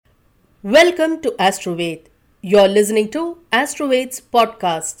Welcome to Astroved. You're listening to Astroved's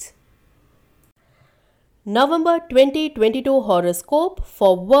podcasts. November 2022 horoscope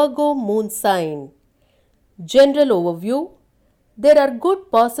for Virgo moon sign. General overview. There are good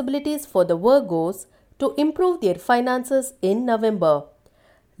possibilities for the Virgos to improve their finances in November.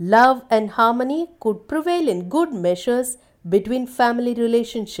 Love and harmony could prevail in good measures between family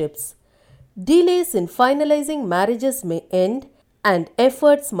relationships. Delays in finalizing marriages may end and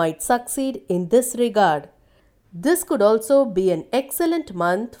efforts might succeed in this regard. This could also be an excellent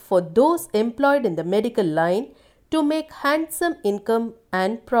month for those employed in the medical line to make handsome income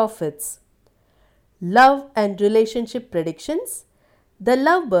and profits. Love and relationship predictions. The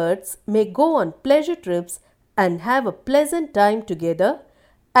lovebirds may go on pleasure trips and have a pleasant time together,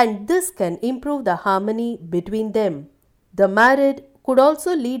 and this can improve the harmony between them. The married could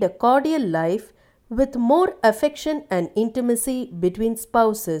also lead a cordial life with more affection and intimacy between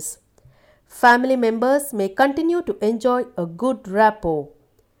spouses. Family members may continue to enjoy a good rapport.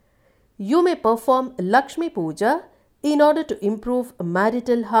 You may perform Lakshmi Puja in order to improve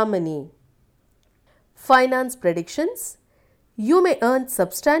marital harmony. Finance predictions. You may earn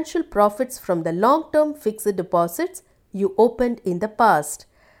substantial profits from the long-term fixed deposits you opened in the past.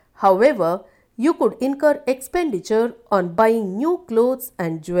 However, you could incur expenditure on buying new clothes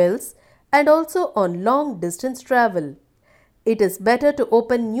and jewels and also on long distance travel. It is better to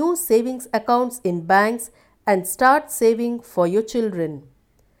open new savings accounts in banks and start saving for your children.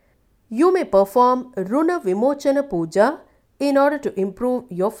 You may perform Runa Vimochana Puja in order to improve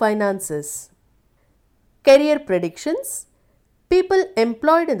your finances. Career predictions. People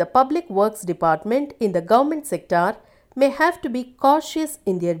employed in the public works department in the government sector may have to be cautious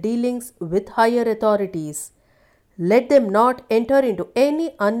in their dealings with higher authorities. Let them not enter into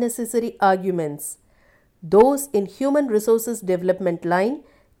any unnecessary arguments. Those in human resources development line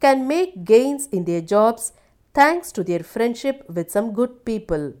can make gains in their jobs thanks to their friendship with some good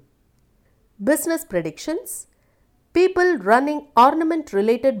people. Business predictions. People running ornament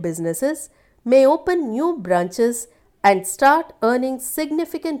related businesses may open new branches and start earning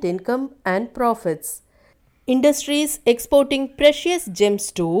significant income and profits. Industries exporting precious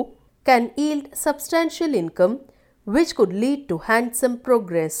gems too can yield substantial income, which could lead to handsome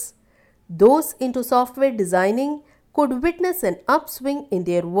progress. Those into software designing could witness an upswing in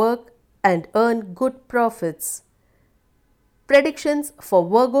their work and earn good profits. Predictions for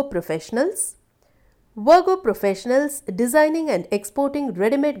Virgo professionals. Virgo professionals designing and exporting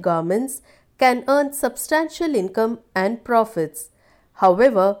ready-made garments can earn substantial income and profits.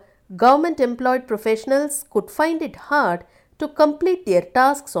 However, government employed professionals could find it hard to complete their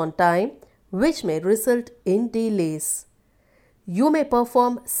tasks on time, which may result in delays. You may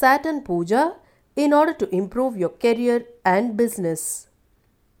perform Saturn Puja in order to improve your career and business.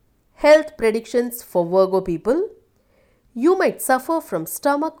 Health predictions for Virgo people. You might suffer from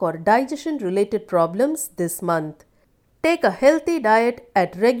stomach or digestion related problems this month. Take a healthy diet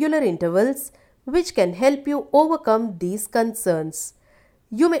at regular intervals, which can help you overcome these concerns.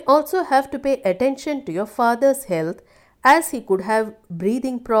 You may also have to pay attention to your father's health as he could have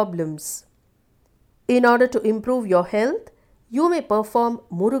breathing problems. In order to improve your health, you may perform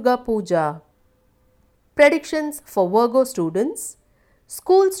Muruga Puja. Predictions for Virgo students.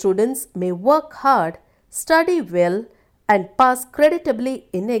 School students may work hard, study well, and pass creditably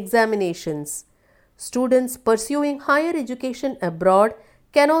in examinations. Students pursuing higher education abroad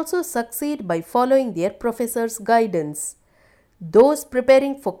can also succeed by following their professors' guidance. Those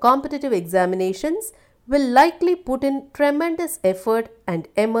preparing for competitive examinations will likely put in tremendous effort and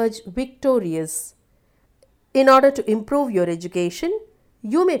emerge victorious. In order to improve your education,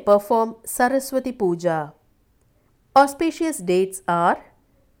 you may perform Saraswati Puja. Auspicious dates are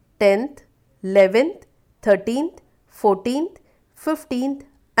 10th, 11th, 13th, 14th, 15th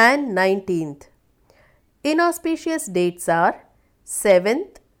and 19th. Inauspicious dates are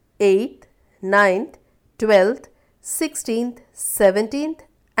 7th, 8th, 9th, 12th, 16th, 17th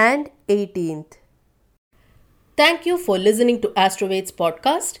and 18th. Thank you for listening to Astroved's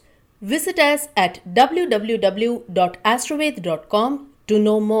podcast. Visit us at www.astroved.com to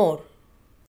know more.